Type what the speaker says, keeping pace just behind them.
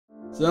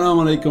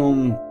As-salamu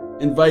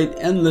alaykum. Invite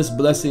endless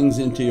blessings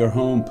into your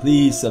home.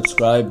 Please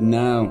subscribe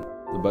now,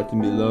 the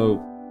button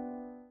below.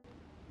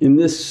 In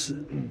this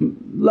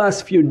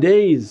last few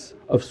days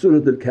of Surah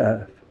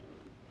Kahf,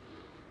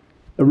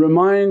 a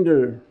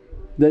reminder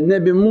that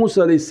Nabi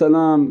Musa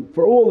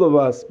for all of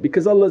us,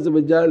 because Allah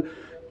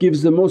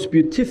gives the most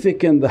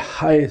beatific and the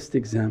highest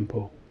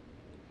example,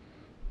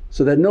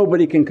 so that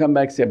nobody can come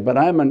back and say, but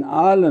I'm an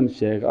alim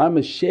shaykh, I'm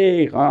a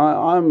shaykh,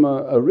 I'm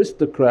a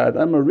aristocrat,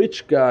 I'm a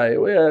rich guy.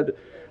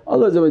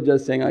 Allah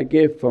saying, I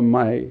gave from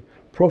my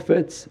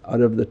prophets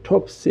out of the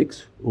top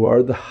 6 who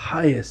are the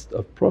highest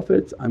of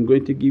prophets, I'm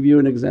going to give you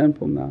an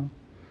example now.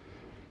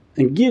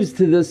 And gives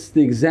to this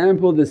the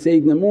example the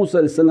Sayyidina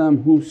Musa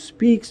who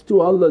speaks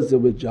to Allah.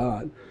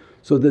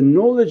 So the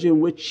knowledge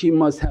in which he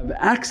must have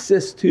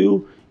access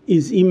to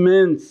is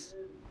immense.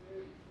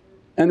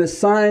 And a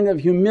sign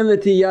of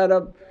humility, Ya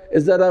Rab,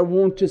 is that I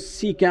want to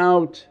seek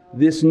out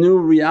this new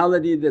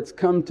reality that's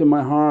come to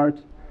my heart.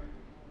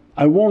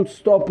 I won't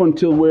stop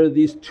until where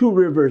these 2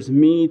 rivers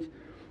meet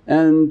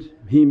and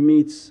he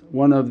meets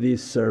one of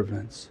these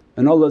servants.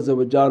 And Allah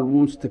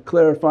wants to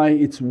clarify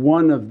it's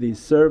one of these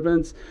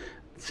servants.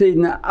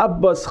 Sayyidina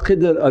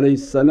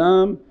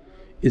Khidr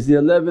is the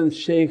 11th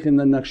shaykh in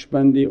the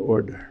Naqshbandi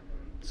order.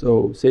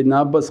 So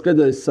Sayyidina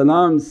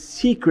Khidr's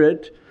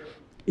secret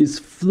is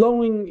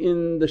flowing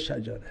in the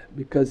shajarah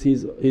because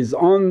he's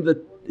on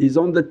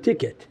the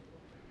ticket.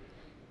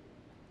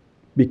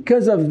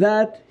 Because of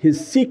that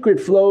his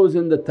secret flows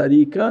in the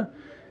tariqah,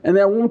 and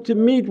I want to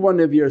meet one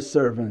of your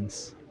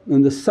servants.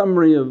 And the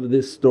summary of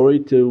this story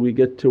till we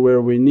get to where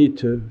we need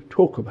to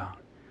talk about.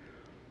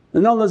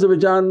 And Allah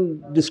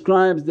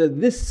describes that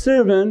this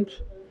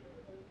servant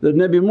that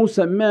Nabi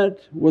Musa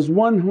met was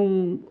one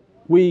whom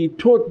we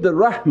taught the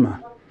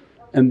rahmah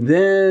and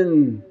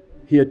then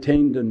he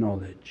attained the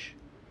knowledge.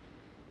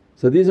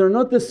 So these are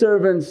not the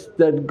servants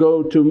that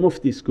go to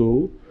mufti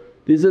school,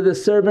 these are the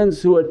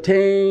servants who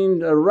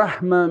attained a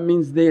rahmah,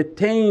 means they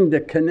attained a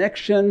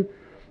connection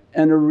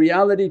and a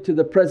reality to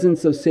the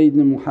presence of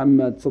Sayyidina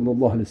Muhammad.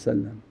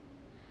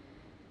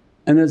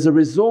 And as a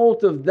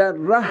result of that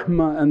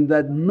rahmah and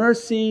that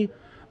mercy,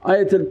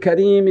 Ayatul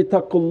Kareem,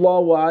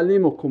 ittaqullah wa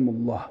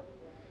alimukumullah.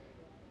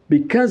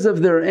 Because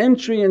of their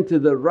entry into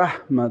the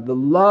rahmah, the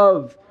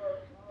love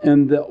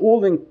and the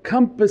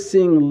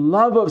all-encompassing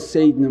love of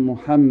Sayyidina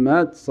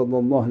Muhammad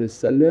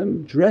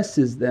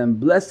dresses them,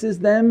 blesses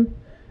them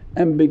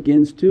and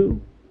begins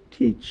to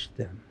teach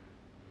them.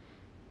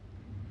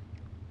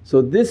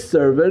 So this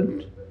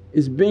servant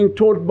is being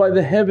taught by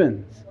the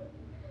heavens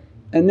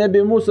and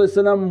Nabi Musa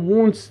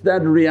wants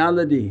that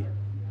reality.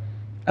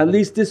 At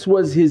least this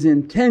was his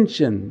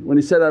intention when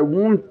he said, I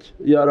want,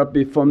 Ya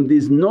Rabbi, from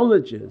these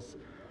knowledges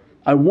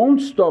I won't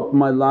stop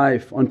my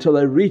life until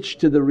I reach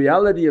to the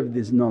reality of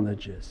these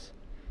knowledges.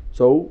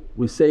 So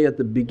we say at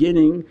the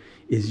beginning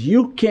is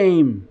you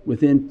came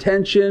with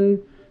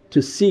intention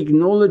to seek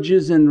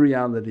knowledges and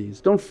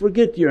realities. Don't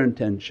forget your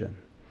intention.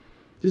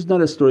 This is not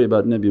a story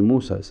about Nabi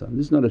Musa, this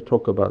is not a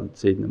talk about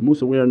Sayyidina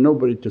Musa. We are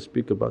nobody to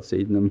speak about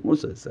Sayyidina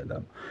Musa.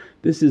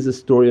 This is a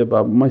story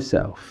about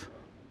myself.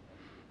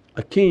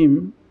 I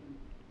came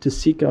to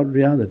seek out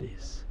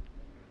realities,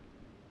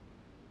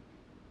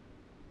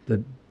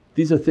 that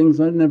these are things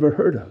I've never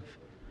heard of.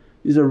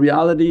 These are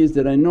realities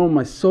that I know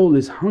my soul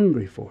is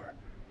hungry for.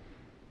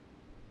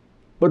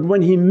 But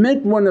when he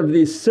met one of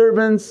these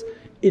servants,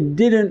 it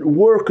didn't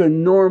work a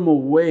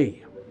normal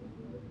way.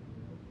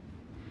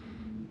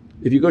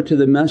 If you go to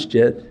the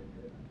masjid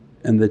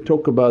and they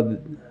talk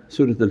about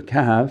Surah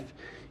Kahf,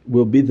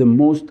 will be the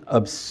most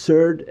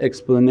absurd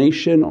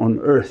explanation on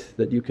earth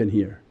that you can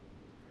hear,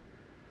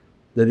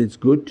 that it's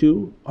good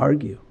to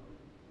argue.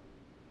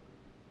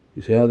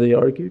 You say, how they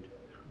argued?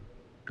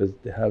 Because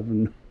they have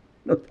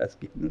no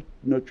tasking,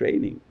 no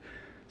training.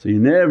 So you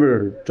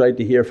never try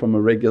to hear from a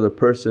regular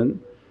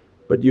person,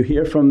 but you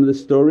hear from the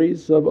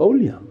stories of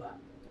awliyaullah.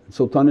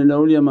 Sultan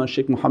al-Awliya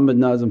Shaykh Muhammad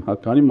Nazim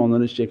Haqqani,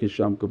 Mawlana Shaykh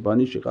Hisham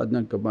Kabbani, Shaykh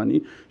Adnan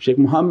Kabbani, Shaykh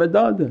Muhammad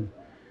Adil.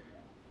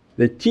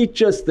 They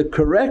teach us the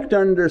correct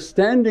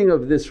understanding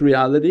of this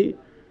reality,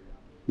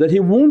 that he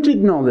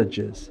wanted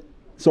knowledges.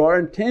 So our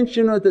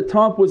intention at the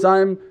top was,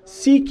 I'm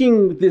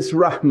seeking this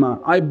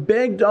rahmah, I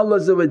begged Allah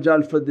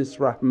for this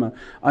rahmah,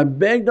 I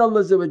begged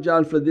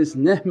Allah for this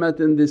ni'mat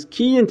and this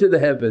key into the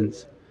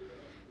heavens.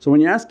 So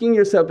when you're asking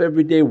yourself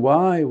every day,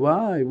 why,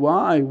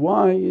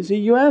 you see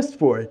you asked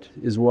for it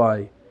is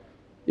why.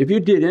 If you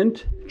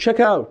didn't, check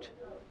out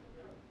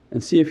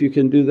and see if you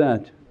can do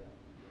that.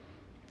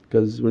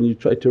 Because when you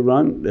try to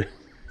run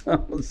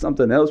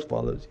something else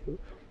follows you.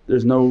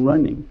 There's no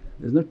running,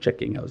 there's no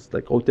checking out. It's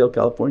like Hotel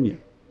California.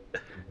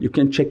 You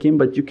can check in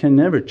but you can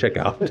never check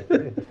out.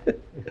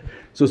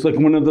 So it's like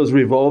one of those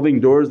revolving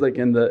doors like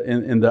in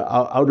the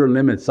Outer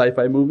Limits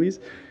sci-fi movies.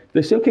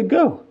 They say, okay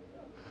go.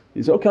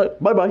 You say, okay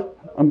bye bye,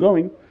 I'm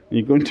going. And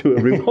you go into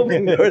a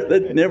revolving door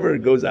that never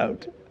goes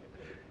out.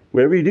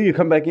 Wherever you do you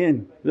come back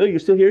in, oh you're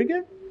still here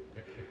again?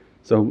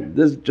 So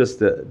this is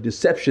just a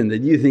deception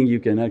that you think you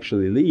can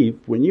actually leave.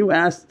 When you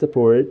asked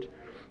for it,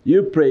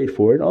 you prayed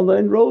for it, Allah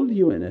enrolled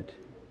you in it.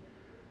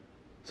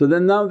 So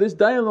then now this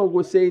dialogue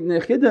with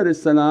Sayyidina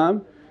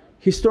Khidr,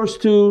 he starts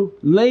to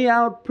lay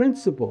out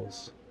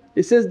principles.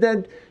 He says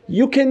that,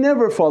 you can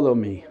never follow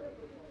me.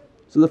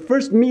 So the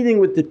first meeting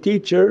with the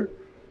teacher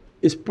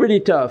is pretty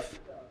tough.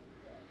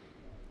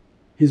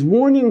 His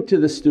warning to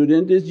the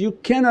student is, you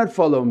cannot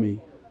follow me.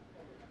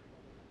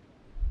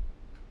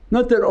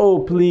 Not that, oh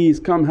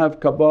please come have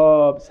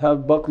kebabs,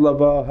 have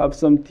baklava, have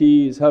some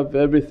teas, have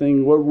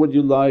everything, what would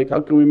you like, how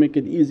can we make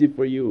it easy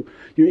for you?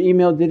 Your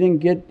email didn't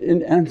get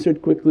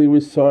answered quickly, we're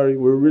sorry,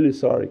 we're really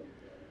sorry.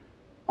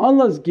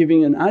 Allah's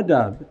giving an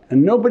adab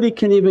and nobody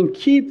can even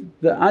keep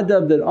the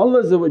adab that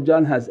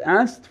Allah has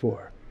asked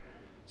for.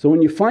 So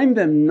when you find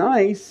them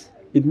nice,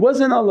 it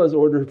wasn't Allah's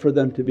order for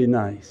them to be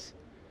nice,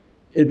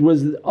 it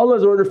was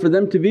Allah's order for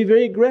them to be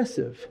very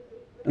aggressive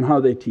in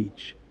how they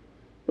teach.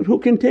 But who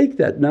can take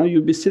that? Now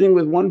you'll be sitting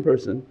with one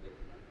person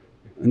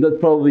and that's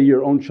probably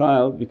your own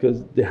child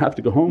because they have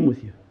to go home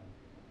with you.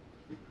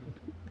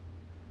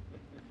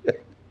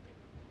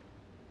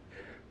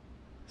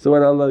 So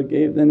what Allah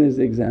gave then is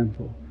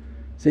example.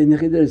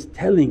 Sayyidina Khidr is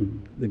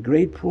telling the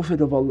great Prophet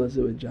of Allah,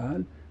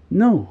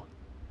 no,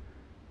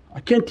 I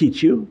can't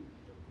teach you,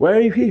 why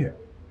are you here?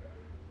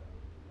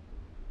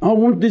 I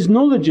want these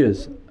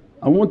knowledges,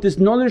 I want this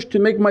knowledge to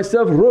make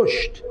myself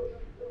rushed.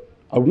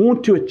 I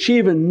want to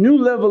achieve a new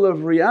level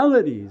of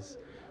realities.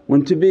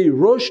 When to be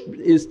rushed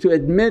is to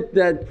admit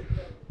that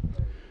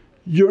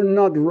you're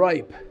not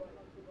ripe.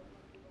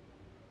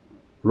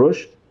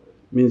 Rushed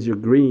means you're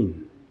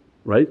green,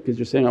 right? Because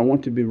you're saying, I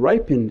want to be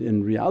ripened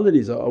in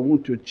realities, I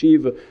want to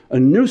achieve a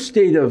new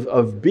state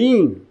of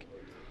being.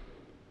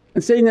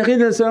 And Sayyidina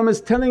Khidr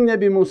is telling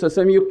Nabi Musa,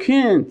 you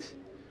can't.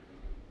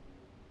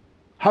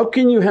 How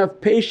can you have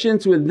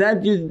patience with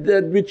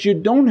that which you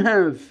don't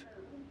have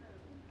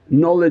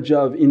knowledge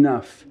of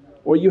enough,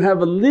 or you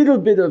have a little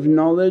bit of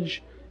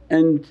knowledge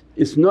and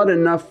it's not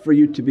enough for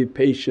you to be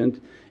patient.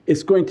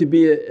 It's going to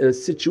be a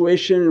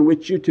situation in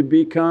which you to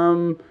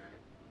become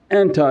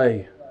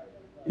anti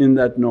in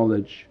that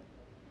knowledge.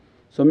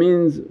 So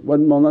means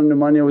what Mawlana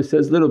Numani always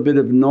says, little bit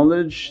of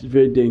knowledge is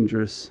very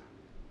dangerous.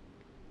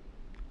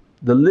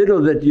 The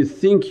little that you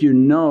think you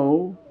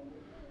know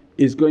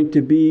is going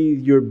to be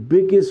your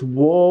biggest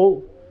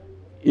wall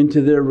into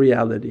their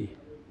reality.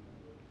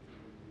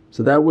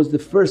 So that was the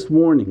first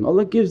warning.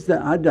 Allah gives the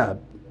adab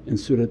in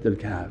Surah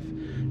Kahf,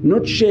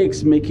 not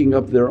shaykhs making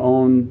up their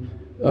own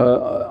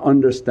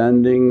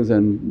understandings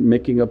and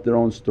making up their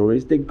own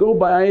stories. They go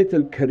by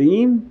Ayatul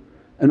Kareem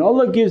and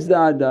Allah gives the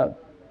adab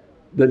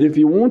that if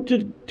you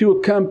wanted to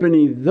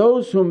accompany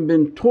those whom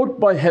been taught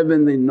by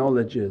heavenly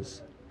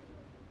knowledges,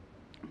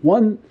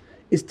 one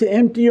is to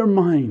empty your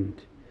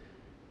mind,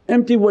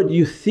 empty what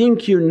you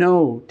think you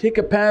know, take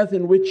a path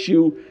in which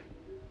you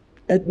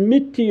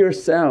admit to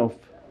yourself,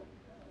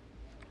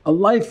 a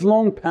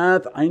lifelong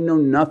path, I know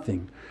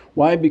nothing.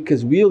 Why?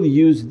 Because we'll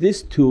use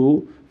this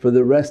tool for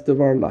the rest of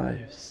our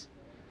lives.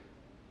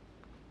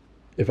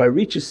 If I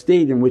reach a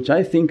state in which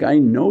I think I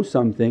know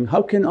something,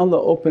 how can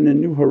Allah open a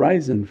new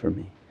horizon for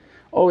me?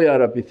 Oh Ya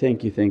Rabbi,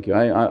 thank you,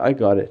 I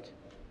got it.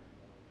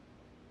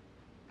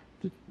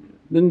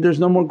 Then there's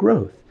no more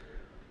growth.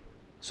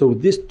 So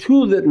this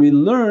tool that we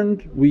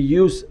learned we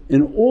use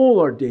in all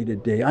our day to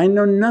day, I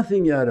know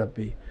nothing Ya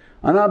Rabbi.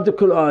 Ana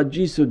abdukul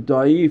ajizu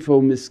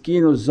da'eefu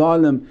miskinu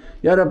zalim,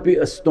 Ya Rabbi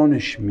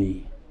astonish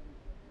me,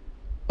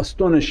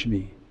 astonish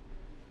me.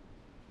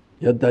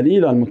 Ya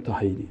Daleel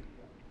al-Muttahideen,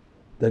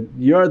 that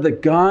you're the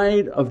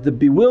guide of the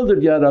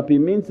bewildered Ya Rabbi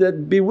means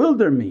that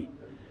bewilder me.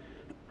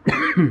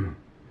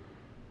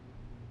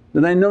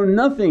 That I know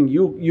nothing,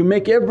 you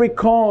make every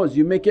cause,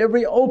 you make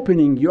every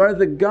opening, you are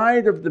the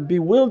guide of the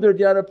bewildered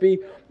Ya Rabbi,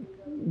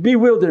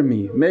 bewilder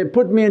me. May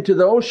put me into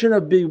the ocean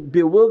of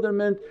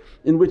bewilderment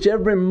in which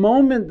every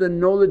moment the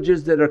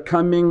knowledges that are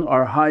coming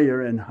are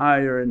higher and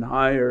higher and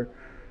higher.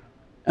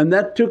 And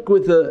that took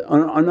with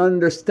an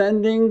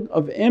understanding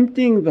of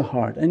emptying the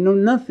heart, I know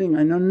nothing,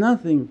 I know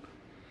nothing.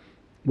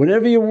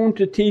 Whatever you want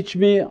to teach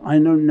me, I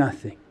know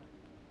nothing.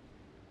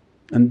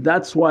 And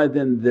that's why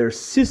then their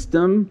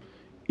system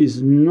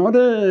is not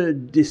a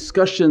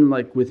discussion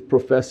like with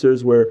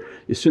professors where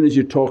as soon as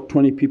you talk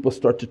 20 people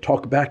start to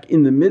talk back.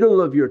 In the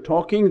middle of your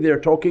talking they're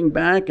talking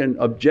back and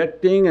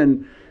objecting,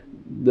 and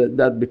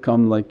that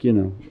become like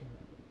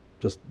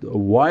just a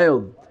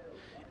wild.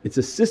 It's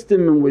a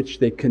system in which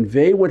they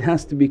convey what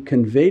has to be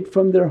conveyed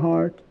from their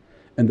heart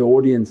and the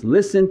audience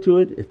listen to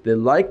it. If they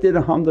liked it,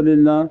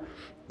 alhamdulillah.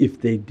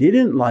 If they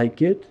didn't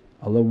like it,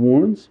 Allah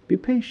warns, be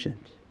patient.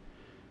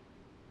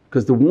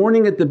 Because the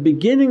warning at the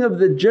beginning of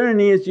the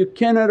journey is, you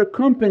cannot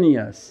accompany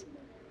us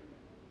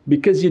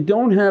because you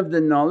don't have the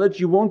knowledge,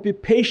 you won't be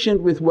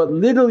patient with what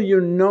little you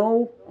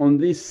know on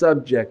these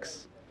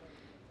subjects.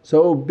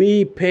 So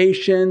be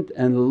patient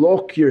and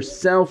lock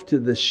yourself to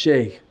the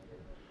shaykh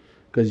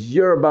because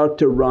you're about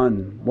to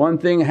run. One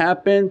thing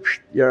happened,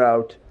 you're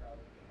out.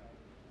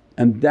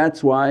 And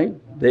that's why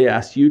they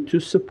ask you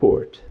to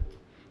support.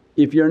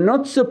 If you're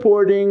not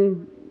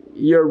supporting,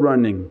 you're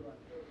running.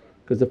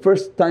 Because the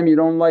first time you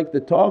don't like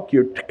the talk,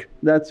 you're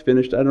that's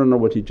finished, I don't know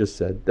what he just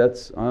said,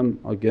 I'm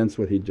against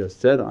what he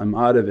just said, I'm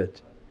out of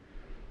it,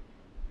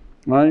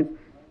 right?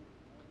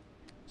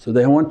 So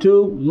they want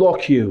to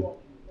lock you.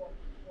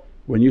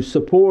 When you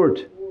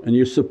support and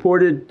you're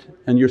supported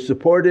and you're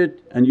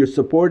supported and you're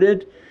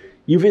supported,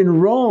 you've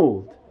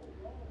enrolled.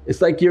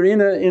 It's like you're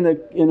in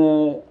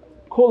a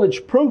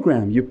college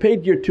program, you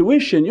paid your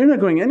tuition, you're not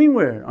going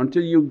anywhere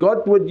until you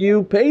got what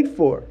you paid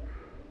for.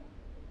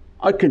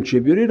 I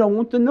contributed, I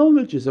want the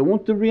knowledges, I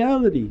want the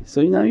reality.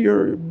 So now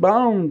you're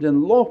bound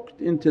and locked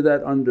into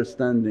that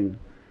understanding.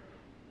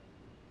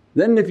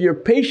 Then if you're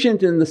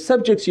patient in the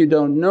subjects you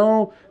don't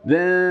know,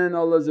 then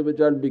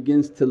Allah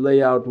begins to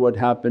lay out what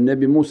happened.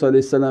 Nabi Musa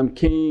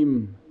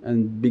came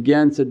and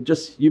began, said,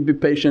 just you be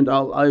patient,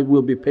 I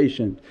will be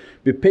patient.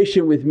 Be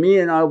patient with me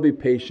and I'll be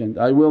patient.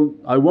 I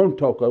won't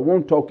talk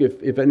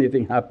if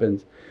anything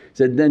happens. He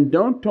said, then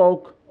don't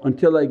talk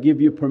until I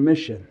give you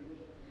permission.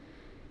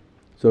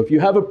 So if you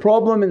have a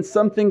problem in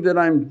something that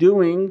I'm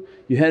doing,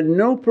 you had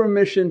no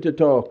permission to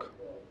talk.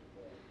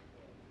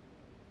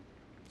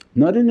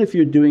 Not in if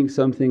you're doing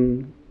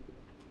something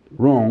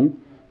wrong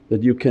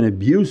that you can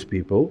abuse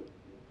people,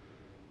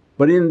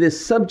 but in the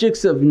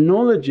subjects of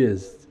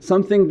knowledges,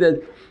 something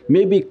that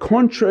may be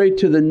contrary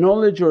to the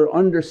knowledge or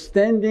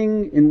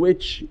understanding in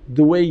which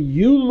the way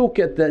you look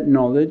at that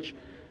knowledge,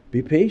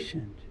 be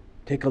patient.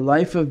 Take a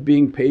life of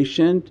being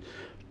patient,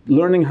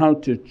 learning how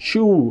to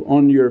chew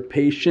on your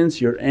patience,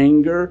 your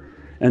anger,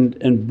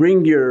 and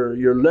bring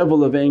your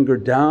level of anger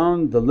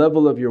down, the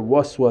level of your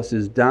waswas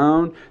is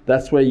down.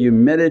 That's why you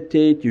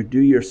meditate, you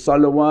do your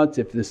salawats.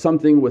 If there's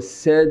something was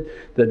said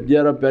that,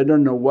 Ya Rabbi, I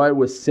don't know why it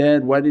was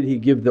said, why did He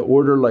give the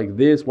order like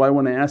this, why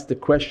when I asked the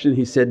question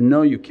He said,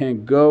 no you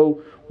can't go.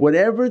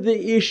 Whatever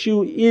the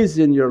issue is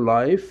in your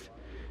life,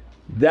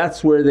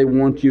 that's where they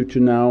want you to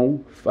now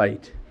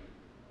fight.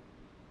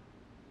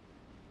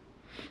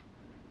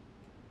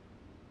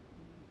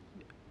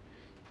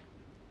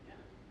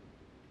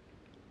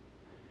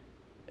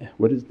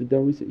 What is the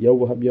dawah say? Ya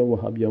Wahhab, Ya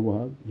Wahhab, Ya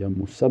Wahhab, Ya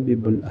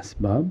Musabbib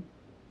al-Asbab,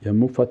 Ya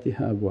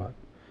Mufatiha Abwab.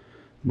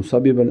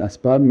 Musabbib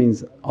al-Asbab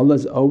means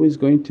Allah's always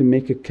going to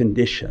make a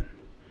condition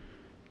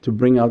to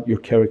bring out your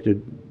character.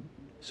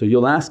 So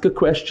you'll ask a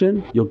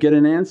question, you'll get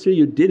an answer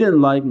you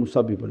didn't like,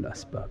 Musabbib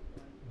al-Asbab,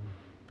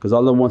 because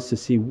Allah wants to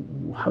see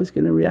how He's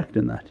going to react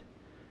in that.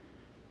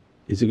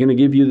 Is He going to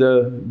give you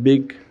the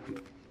big,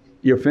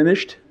 you're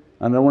finished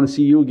and I don't want to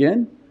see you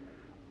again,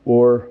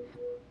 or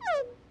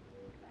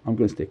I'm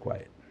going to stay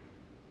quiet.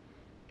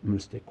 I'm going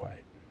to stay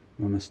quiet,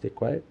 I'm going to stay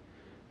quiet.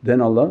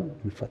 Then Allah,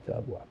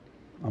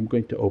 I'm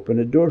going to open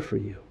a door for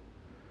you.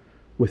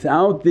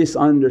 Without this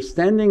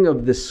understanding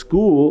of the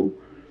school,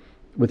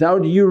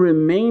 without you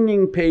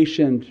remaining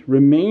patient,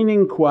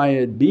 remaining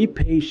quiet, be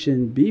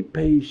patient, be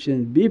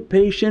patient, be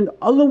patient,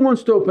 Allah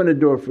wants to open a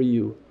door for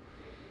you.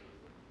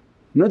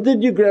 Not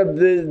that you grab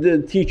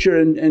the teacher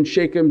and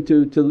shake him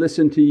to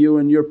listen to you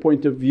and your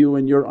point of view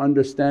and your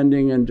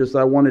understanding and just,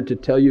 I wanted to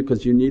tell you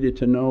because you needed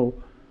to know.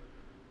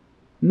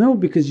 No,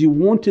 because you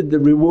wanted the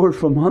reward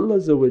from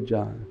Allah.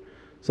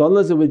 So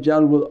Allah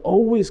will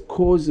always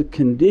cause a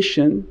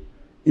condition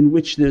in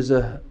which there's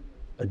a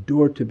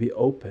door to be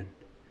opened.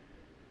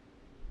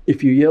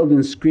 If you yelled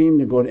and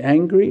screamed and got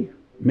angry,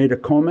 made a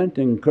comment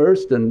and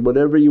cursed and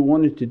whatever you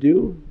wanted to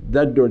do,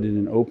 that door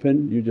didn't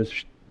open,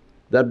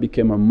 that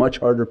became a much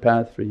harder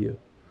path for you.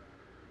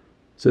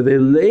 So they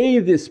lay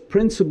this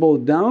principle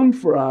down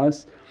for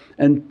us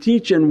and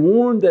teach and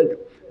warn that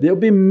there'll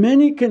be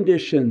many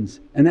conditions,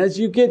 and as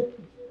you get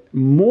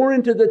more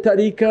into the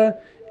tariqah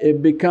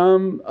it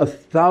become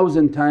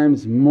 1,000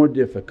 times more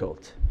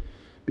difficult,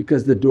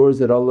 because the doors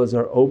that Allah is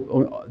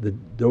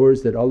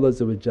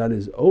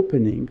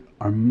opening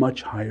are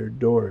much higher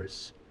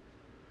doors.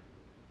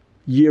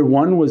 Year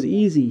 1 was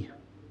easy,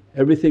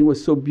 everything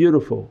was so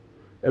beautiful,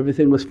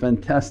 everything was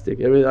fantastic.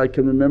 I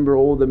can remember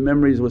all the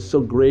memories was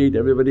so great,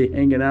 everybody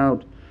hanging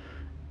out.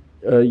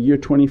 Year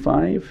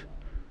 25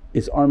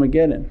 it's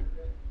Armageddon.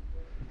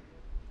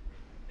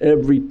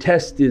 Every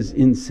test is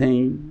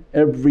insane,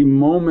 every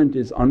moment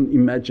is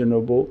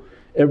unimaginable,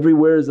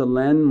 everywhere is a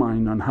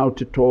landmine on how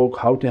to talk,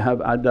 how to have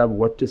adab,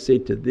 what to say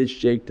to this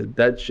shaykh, to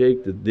that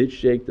shaykh, to this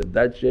shaykh, to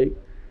that shaykh.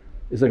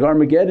 It's like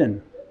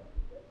Armageddon.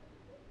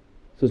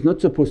 So it's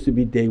not supposed to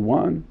be day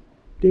one.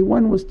 Day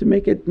one was to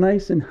make it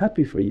nice and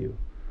happy for you,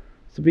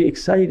 to be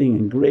exciting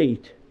and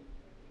great.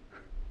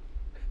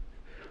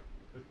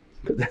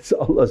 Because that's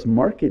Allah's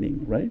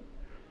marketing, right?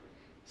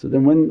 So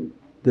then when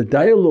the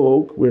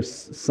dialogue we're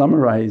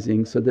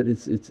summarizing so that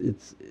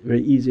it's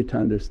very easy to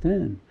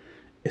understand.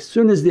 As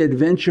soon as the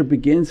adventure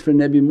begins for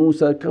Nabi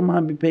Musa, come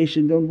on be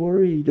patient, don't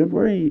worry, don't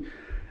worry.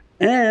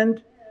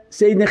 And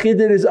Sayyidina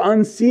Khidr is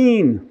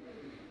unseen.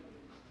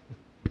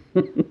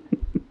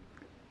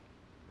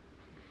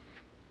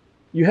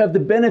 You have the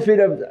benefit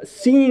of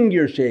seeing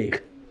your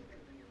shaykh.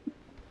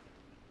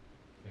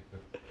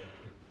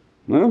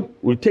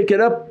 We'll take it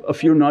up a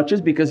few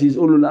notches because he's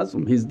ulul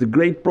azm, he's the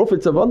great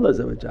prophets of Allah.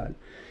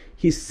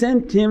 He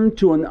sent him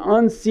to an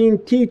unseen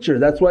teacher,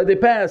 that's why they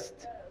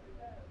passed.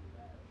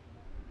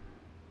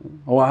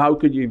 Oh, how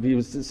could you, if he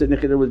was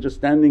Sayyidina Khidr was just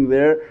standing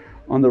there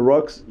on the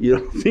rocks, you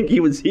don't think he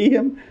would see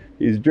him?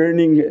 He's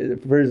journeying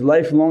for his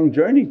lifelong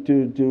journey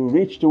to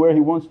reach to where he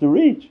wants to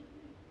reach.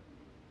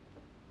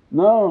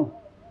 No,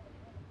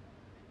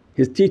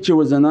 his teacher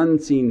was an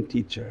unseen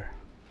teacher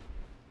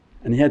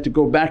and he had to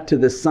go back to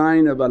the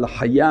sign of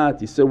al-hayat.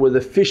 He said, where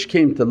the fish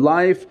came to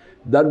life,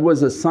 that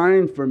was a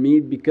sign for me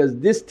because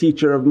this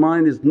teacher of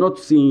mine is not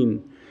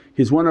seen.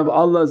 He's one of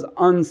Allah's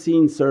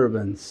unseen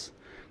servants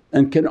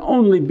and can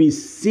only be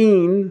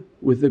seen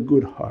with a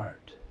good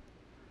heart,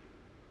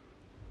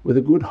 with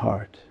a good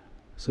heart.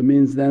 So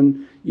means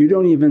then you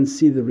don't even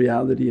see the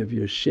reality of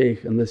your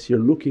shaykh unless you're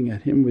looking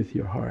at him with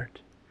your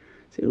heart.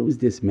 Say, who's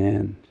this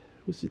man?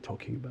 Who's he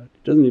talking about? He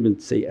doesn't even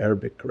say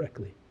Arabic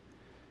correctly.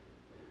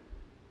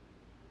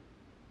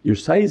 You're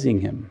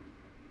sizing him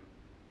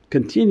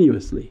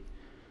continuously.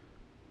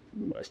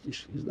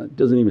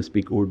 Doesn't even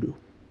speak Urdu.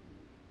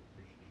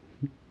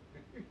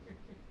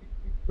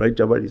 Right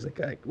Jabbar? He's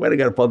like, why do I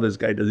gotta follow this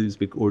guy, doesn't even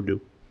speak Urdu.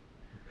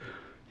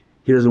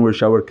 He doesn't wear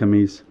shower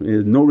kameez,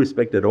 no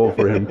respect at all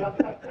for him.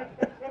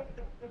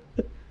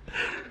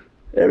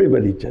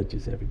 Everybody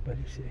judges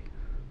everybody, shaykh.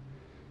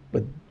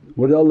 But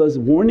what Allah's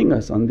warning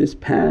us on this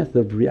path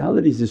of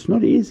realities, it's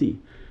not easy.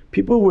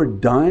 People were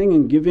dying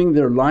and giving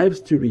their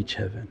lives to reach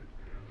heaven.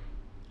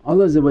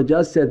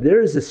 Allah said,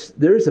 there is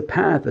a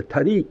path, a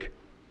tariqah.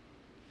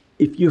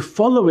 If you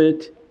follow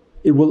it,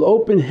 it will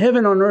open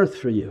heaven on earth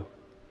for you.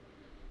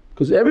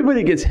 Because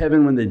everybody gets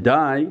heaven when they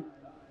die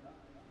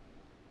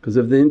because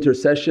of the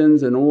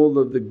intercessions and all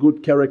of the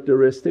good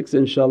characteristics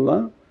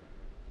inshaAllah,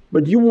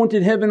 but you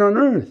wanted heaven on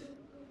earth.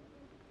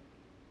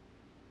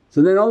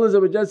 So then Allah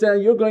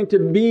said, you're going to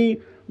be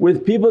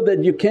with people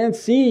that you can't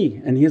see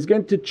and He's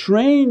going to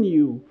train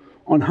you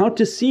on how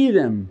to see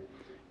them.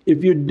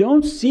 If you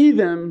don't see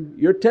them,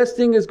 your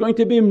testing is going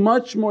to be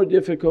much more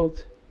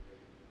difficult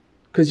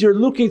because you're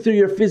looking through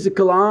your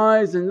physical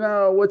eyes and,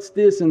 oh what's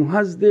this and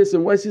how's this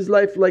and why's his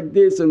life like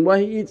this and why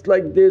he eats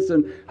like this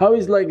and how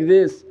he's like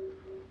this.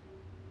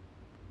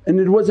 And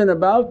it wasn't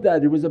about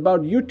that, it was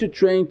about you to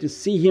train to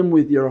see him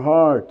with your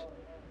heart.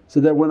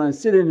 So that when I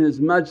sit in his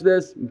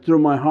majlis, through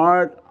my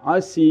heart I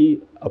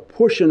see a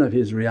portion of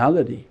his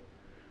reality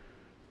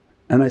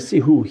and I see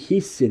who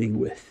he's sitting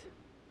with.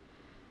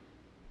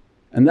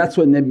 And that's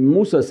what Nabi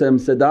Musa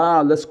said,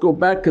 let's go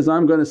back because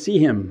I'm going to see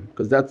him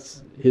because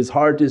that's his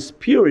heart is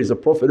pure, he's a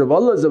Prophet of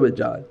Allah.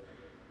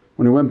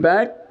 When he went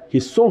back he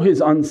saw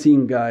his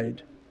unseen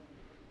guide.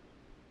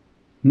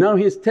 Now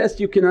his test,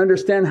 you can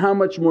understand how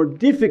much more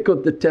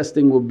difficult the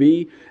testing will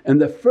be.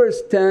 And the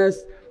first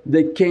test,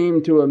 they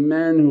came to a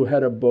man who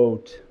had a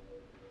boat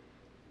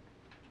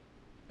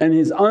and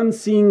his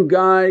unseen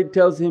guide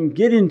tells him,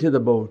 get into the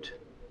boat.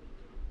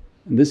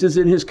 And this is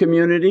in his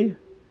community,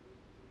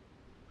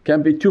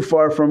 can't be too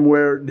far from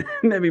where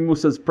Nabi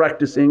Musa's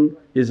practicing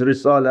his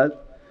risalat.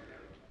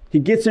 He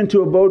gets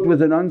into a boat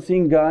with an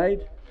unseen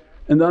guide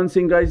and the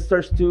unseen guide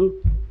starts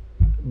to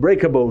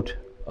break a boat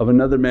of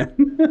another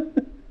man.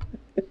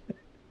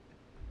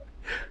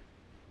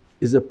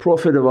 Is a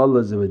Prophet of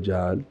Allah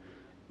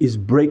is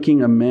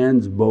breaking a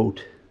man's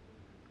boat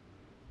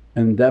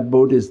and that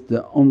boat is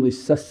the only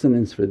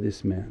sustenance for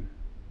this man.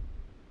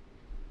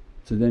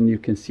 So then you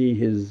can see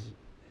his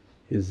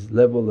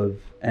level of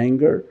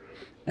anger,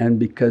 and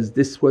because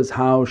this was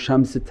how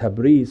Shams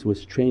Tabriz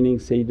was training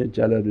Sayyidina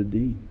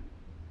Jalaluddin,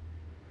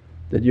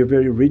 that you're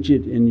very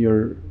rigid in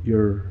your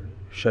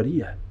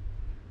sharia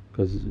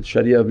because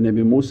sharia of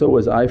Nabi Musa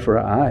was eye for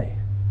eye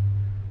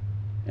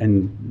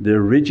and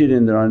they're rigid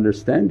in their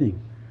understanding.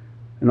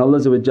 And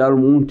Allah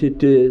wanted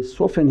to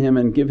soften him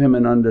and give him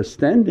an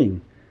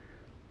understanding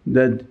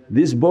that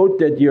this boat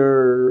that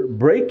you're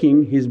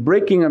breaking, he's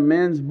breaking a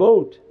man's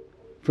boat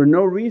for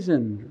no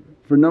reason,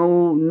 for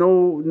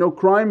no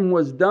crime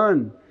was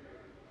done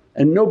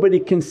and nobody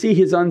can see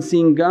his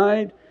unseen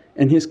guide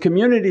and his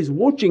community's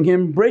watching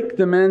him break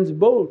the man's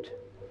boat.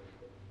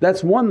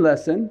 That's one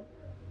lesson.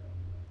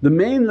 The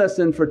main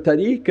lesson for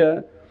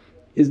tariqah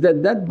is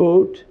that that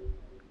boat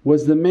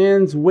was the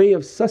man's way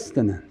of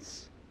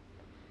sustenance.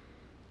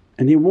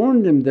 And he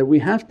warned him that we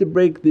have to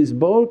break this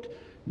boat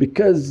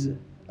because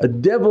a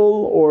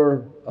devil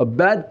or a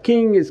bad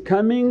king is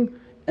coming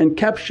and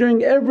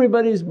capturing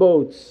everybody's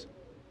boats.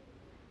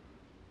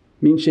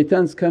 Means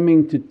shaitan's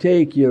coming to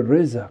take your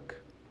rizq.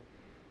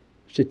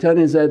 Shaitan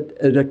is at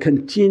a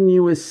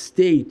continuous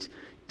state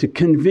to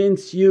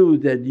convince you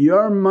that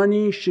your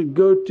money should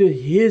go to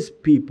his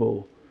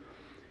people.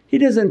 He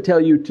doesn't tell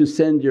you to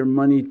send your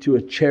money to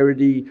a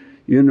charity,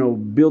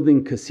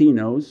 building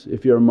casinos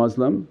if you're a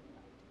Muslim.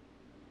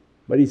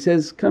 But he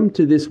says, come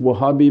to this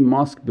Wahhabi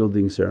mosque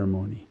building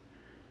ceremony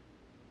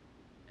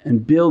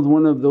and build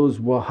one of those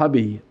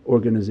Wahhabi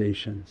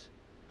organizations.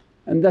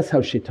 And that's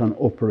how shaitan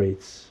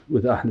operates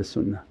with Ahlul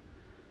Sunnah.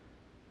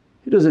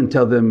 He doesn't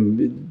tell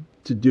them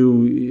to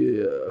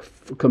do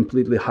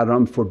completely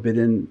haram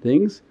forbidden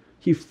things,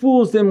 he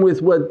fools them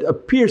with what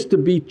appears to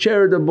be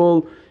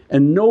charitable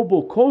and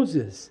noble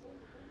causes.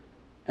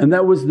 And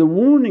that was the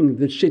warning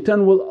that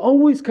shaitan will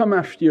always come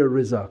after your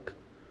rizq.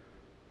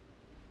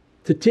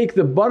 to take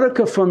the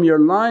barakah from your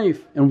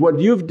life and what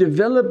you've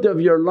developed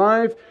of your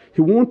life.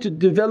 He wants to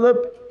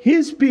develop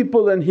His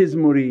people and His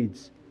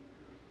murids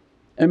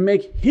and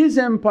make His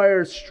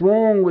empire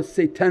strong with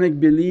satanic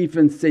belief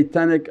and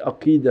satanic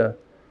aqeedah.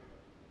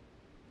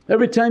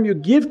 Every time you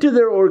give to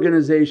their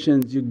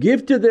organizations, you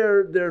give to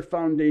their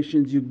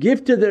foundations, you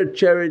give to their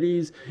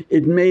charities,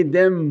 it made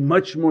them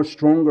much more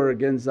stronger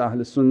against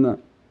Ahlul Sunnah.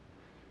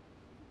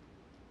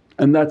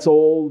 And that's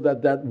all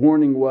that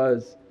warning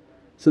was.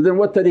 So then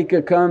what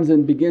tariqah comes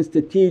and begins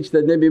to teach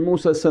that Nabi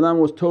Musa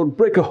was told,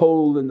 break a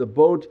hole in the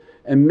boat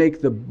and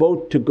make the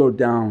boat to go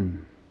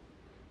down.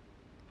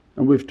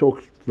 And we've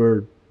talked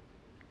for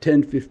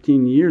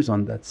 10-15 years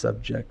on that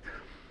subject.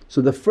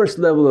 So the first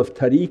level of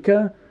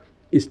tariqah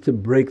is to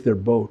break their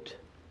boat,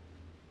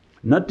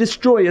 not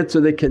destroy it so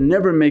they can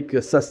never make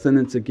a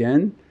sustenance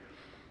again.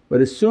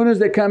 But as soon as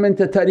they come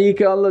into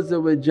tariqah,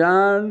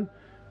 Allah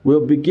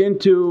will begin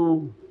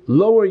to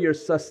lower your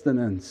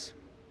sustenance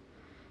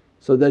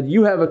so that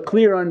you have a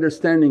clear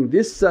understanding,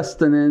 this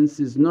sustenance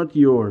is not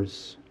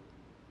yours,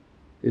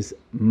 it's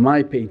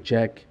my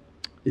paycheck,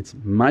 it's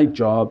my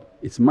job,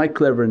 it's my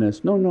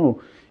cleverness.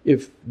 No,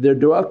 if their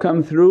du'a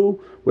come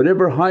through,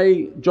 whatever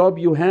high job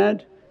you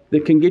had, they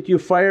can get you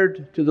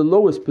fired to the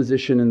lowest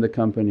position in the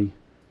company.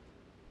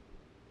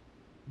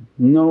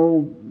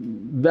 No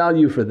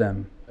value for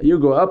them, you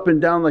go up and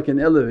down like an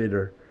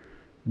elevator.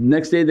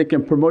 Next day they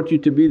can promote you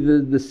to be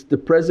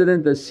the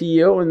president, the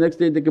CEO, and next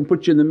day they can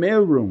put you in the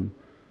mailroom.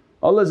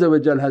 Allah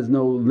has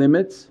no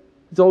limits,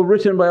 it's all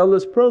written by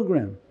Allah's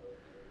program.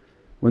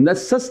 When that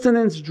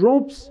sustenance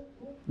drops,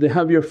 they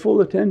have your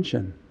full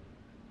attention.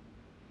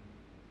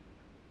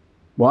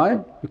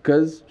 Why?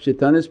 Because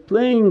shaitan is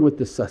playing with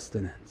the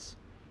sustenance.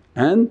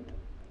 And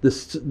the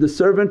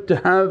servant to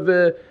have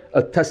a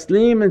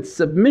taslim and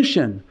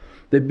submission.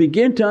 They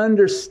begin to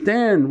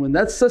understand when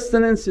that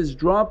sustenance is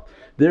dropped,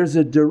 there's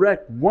a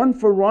direct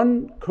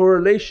one-for-one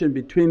correlation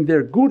between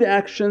their good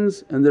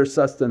actions and their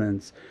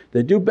sustenance.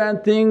 They do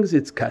bad things,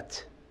 it's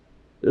cut,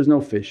 there's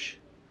no fish.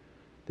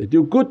 They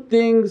do good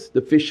things,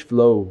 the fish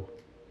flow.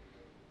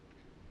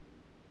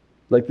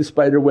 Like the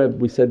spider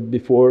web we said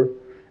before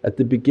at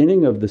the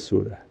beginning of the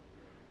surah.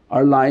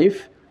 Our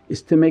life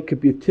is to make a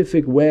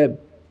beatific web,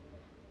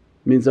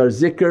 means our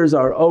zikrs,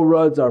 our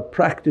awrads, our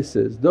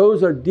practices,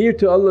 those are dear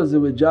to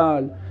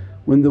Allah.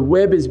 When the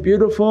web is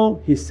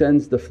beautiful He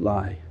sends the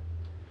fly.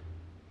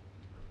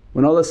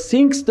 When Allah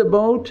sinks the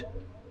boat,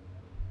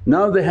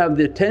 now they have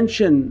the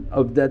attention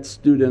of that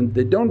student,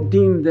 they don't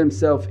deem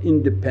themselves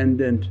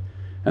independent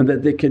and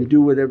that they can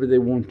do whatever they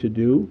want to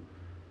do.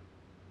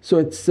 So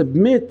it's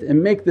submit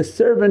and make the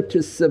servant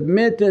to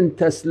submit and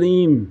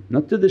taslim,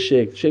 not to the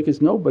shaykh. Shaykh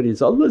is nobody,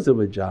 it's Allah.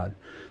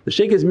 The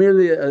shaykh is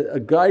merely a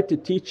guide to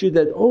teach you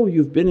that, oh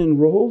you've been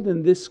enrolled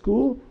in this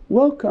school,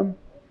 welcome.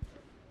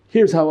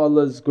 Here's how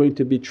Allah is going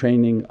to be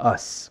training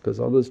us, because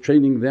Allah is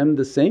training them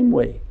the same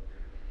way.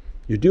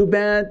 You do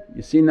bad,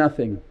 you see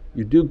nothing,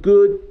 you do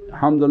good,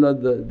 alhamdulillah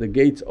the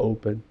gates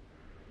open.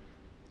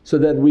 So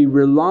that we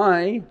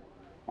rely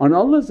on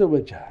Allah.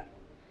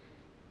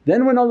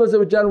 Then when Allah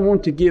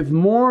want to give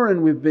more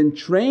and we've been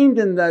trained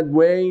in that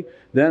way,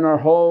 then our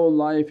whole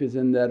life is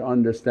in that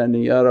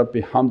understanding, Ya Rabbi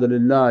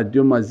alhamdulillah, I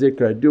do my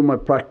zikr, I do my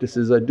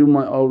practices, I do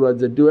my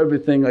awrads, I do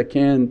everything I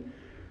can,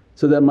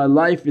 so that my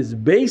life is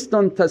based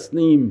on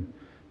taslim.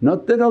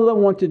 Not that Allah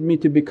wanted me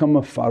to become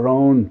a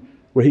pharaoh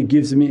where He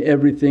gives me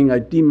everything, I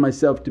deem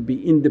myself to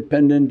be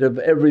independent of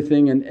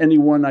everything and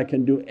anyone, I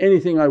can do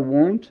anything I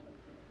want.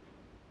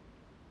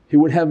 He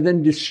would have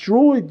then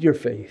destroyed your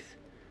faith.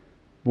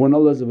 When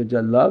Allah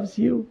loves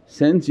you,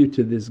 sends you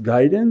to this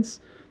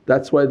guidance,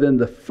 that's why then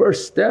the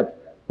first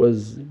step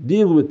was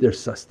deal with their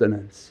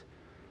sustenance.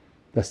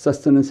 The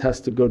sustenance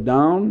has to go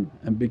down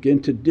and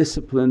begin to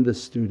discipline the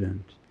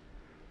student,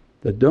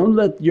 that don't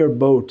let your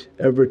boat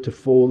ever to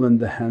fall in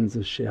the hands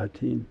of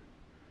shayateen.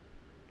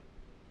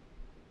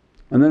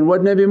 And then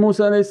what Nabi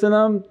Musa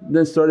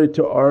then started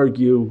to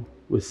argue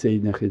with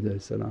Sayyidina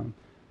Khidr,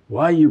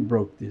 why you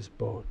broke this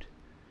boat?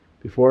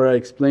 Before I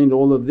explained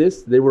all of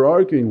this they were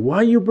arguing,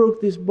 why you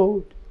broke this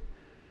boat?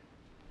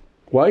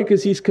 Why?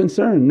 Because he's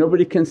concerned,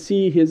 nobody can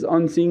see his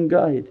unseen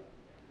guide.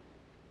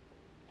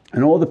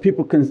 And all the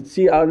people can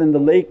see out in the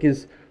lake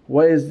is,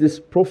 why is this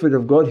Prophet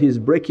of God, he's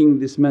breaking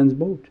this man's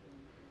boat.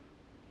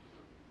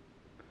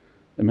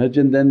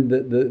 Imagine then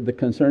the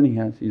concern he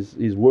has,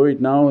 he's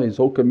worried now his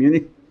whole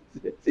community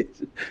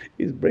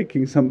he's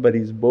breaking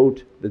somebody's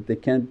boat that they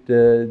can't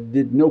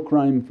did no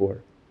crime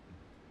for.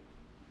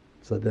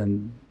 So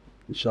then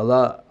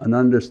inshaAllah an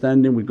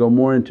understanding, we go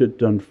more into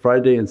it on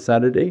Friday and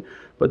Saturday,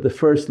 but the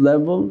first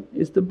level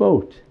is the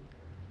boat.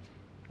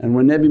 And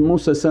when Nabi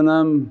Musa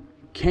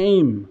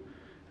came,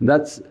 and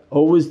that's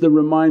always the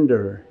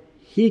reminder,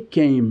 he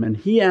came and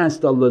he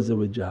asked Allah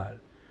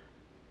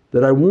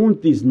that, I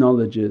want these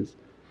knowledges.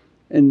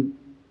 And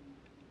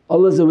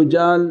Allah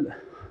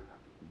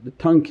the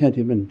tongue can't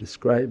even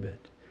describe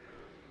it.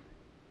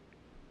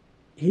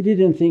 He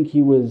didn't think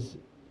he was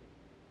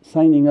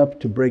signing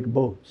up to break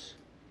boats.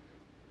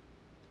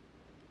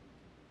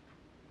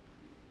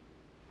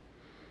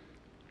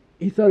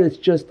 He thought it's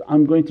just,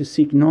 I'm going to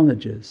seek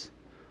knowledges.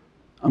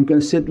 I'm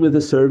going to sit with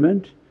a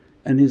servant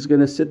and he's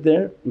going to sit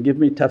there and give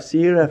me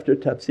tafsir after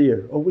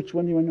tafsir. Oh, which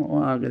one do you want to know?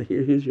 Oh, I'm going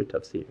to here's your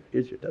tafsir,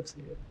 here's your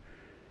tafsir.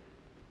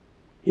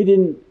 He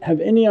didn't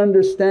have any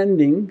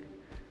understanding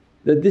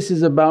that this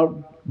is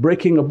about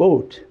breaking a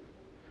boat.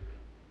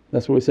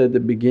 That's what we said at the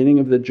beginning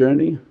of the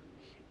journey.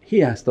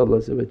 He asked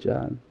Allah,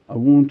 I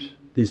want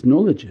these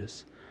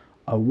knowledges,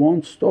 I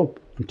won't stop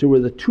until where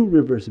the two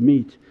rivers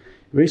meet.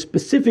 Very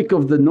specific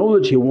of the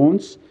knowledge he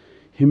wants.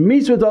 He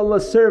meets with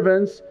Allah's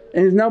servants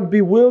and is now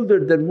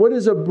bewildered that what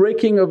is a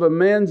breaking of a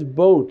man's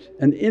boat,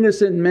 an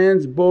innocent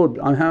man's boat.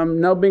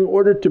 I'm now being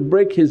ordered to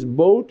break his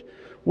boat.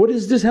 What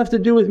does this have to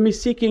do with me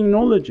seeking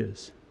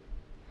knowledges?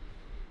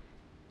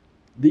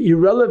 The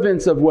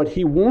irrelevance of what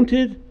he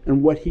wanted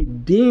and what he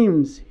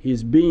deems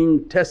he's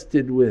being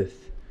tested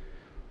with.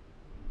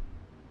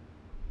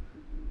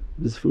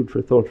 This is food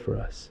for thought for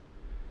us.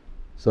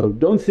 So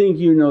don't think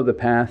you know the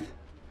path,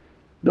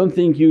 don't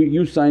think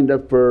you signed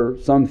up for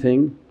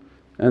something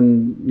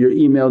and your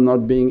email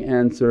not being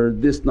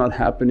answered, this not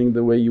happening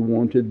the way you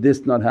wanted,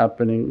 this not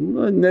happening.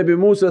 Nabi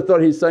Musa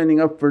thought he's signing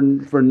up for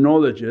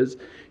knowledges,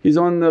 he's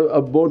on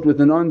a boat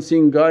with an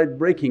unseen guide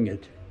breaking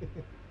it.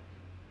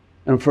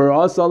 And for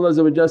us Allah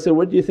said,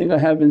 what do you think I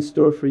have in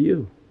store for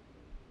you?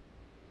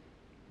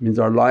 Means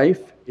our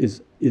life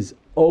is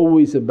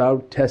always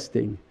about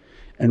testing,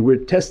 and we're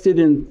tested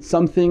in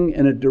something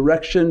in a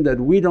direction that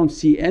we don't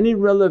see any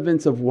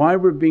relevance of why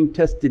we're being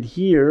tested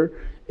here.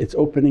 It's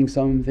opening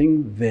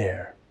something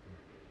there.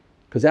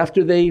 Because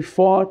after they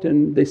fought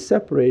and they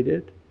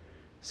separated,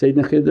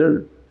 Sayyidina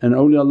Khidr and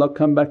awliyaullah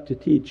come back to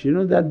teach, you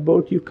know that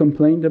boat you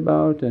complained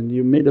about and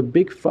you made a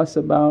big fuss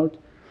about,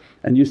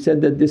 and you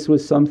said that this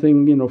was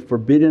something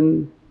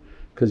forbidden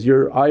because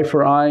your eye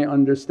for eye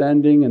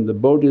understanding and the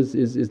boat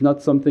is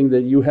not something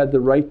that you had the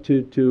right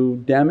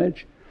to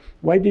damage.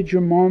 Why did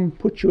your mom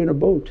put you in a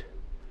boat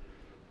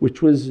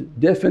which was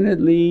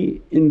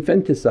definitely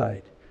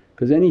infanticide?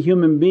 Because any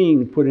human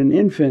being put an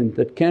infant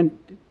that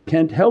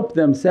can't help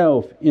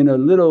themselves in a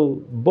little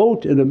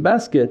boat in a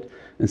basket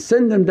and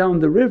send them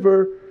down the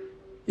river,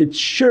 it's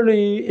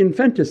surely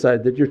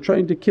infanticide that you're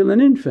trying to kill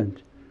an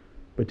infant.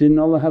 But didn't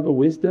Allah have a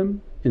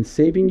wisdom in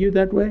saving you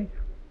that way?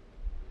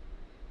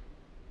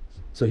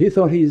 So he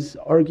thought he's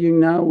arguing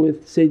now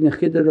with Sayyidina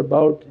Khidr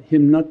about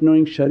him not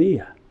knowing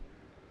sharia,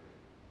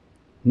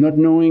 not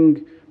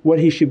knowing what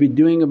he should be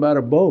doing about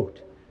a boat.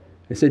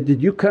 He said,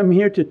 did you come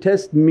here to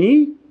test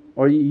me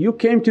or you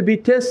came to be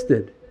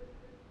tested?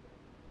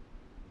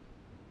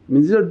 I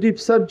mean these are deep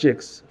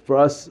subjects for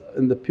us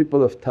and the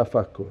people of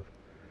tafakkur.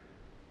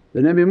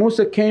 The Nabi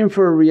Musa came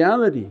for a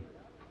reality,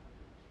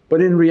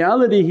 but in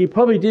reality he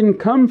probably didn't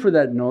come for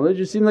that knowledge.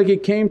 It seemed like he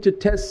came to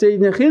test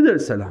Sayyidina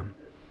Khidr.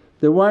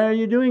 Then why are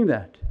you doing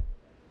that?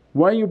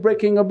 Why are you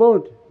breaking a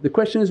boat? The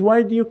question is,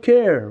 why do you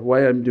care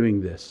why I'm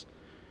doing this?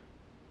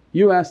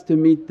 You asked to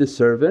meet the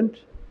servant,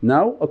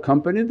 now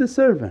accompany the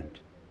servant.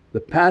 The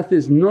path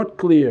is not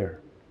clear,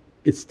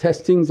 its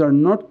testings are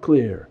not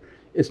clear.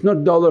 It's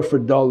not dollar for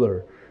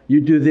dollar, you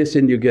do this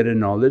and you get a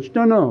knowledge.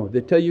 No,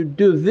 they tell you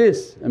do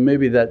this and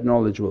maybe that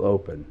knowledge will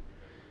open.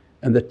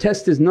 And the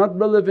test is not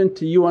relevant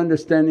to you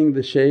understanding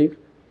the shaykh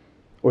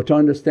or to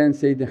understand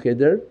Sayyidina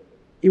Khidr.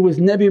 It was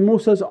Nabi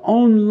Musa's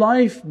own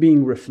life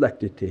being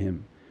reflected to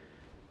him.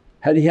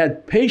 Had he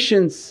had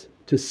patience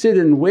to sit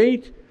and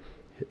wait,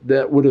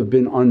 that would have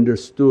been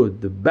understood.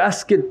 The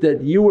basket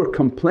that you were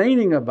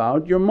complaining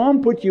about, your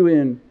mom put you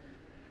in.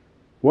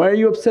 Why are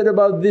you upset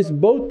about this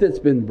boat that's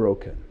been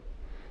broken?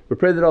 We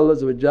pray that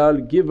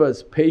Allah give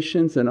us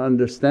patience and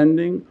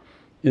understanding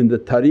in the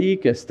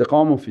tariq,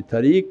 istiqamah fi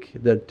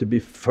tariq, that to be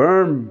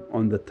firm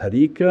on the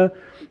tariqah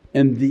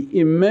and the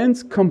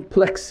immense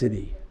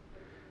complexity.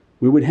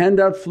 We would hand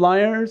out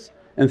flyers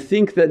and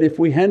think that if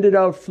we handed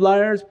out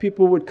flyers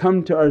people would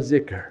come to our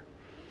zikr.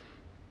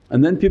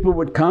 And then people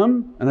would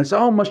come and I say,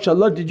 oh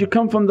mashaAllah, did you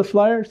come from the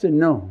flyer? I said,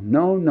 no,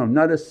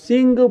 not a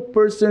single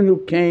person who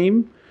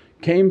came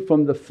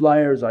from the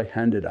flyers I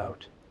handed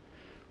out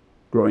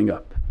growing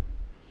up.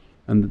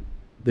 And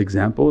the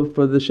example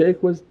for the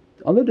shaykh was,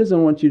 Allah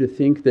doesn't want you to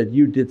think that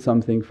you did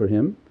something for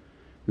him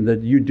and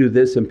that you do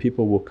this and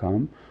people will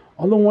come.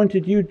 Allah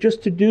wanted you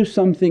just to do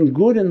something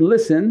good and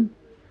listen,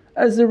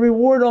 as a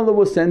reward Allah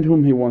will send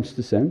whom He wants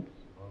to send.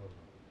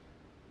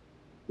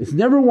 It's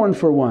never one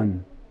for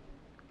one.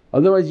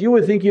 Otherwise you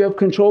would think you have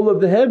control of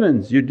the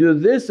heavens, you do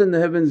this and the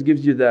heavens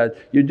gives you that,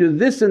 you do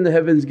this and the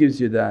heavens gives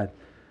you that.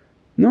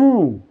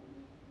 No,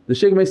 the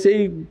shaykh may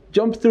say,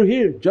 jump through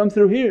here, jump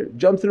through here,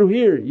 jump through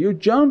here. You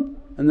jump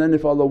and then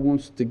if Allah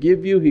wants to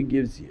give you He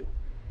gives you.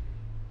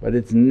 But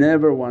it's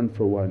never one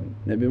for one.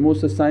 Nabi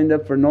Musa signed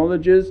up for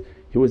knowledges,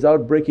 he was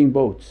out breaking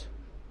boats.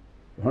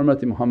 Bi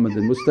hurmati Muhammad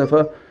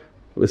al-Mustafa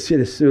wa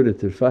siri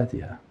Surat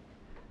al-Fatiha.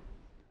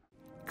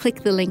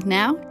 Click the link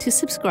now to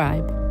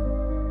subscribe.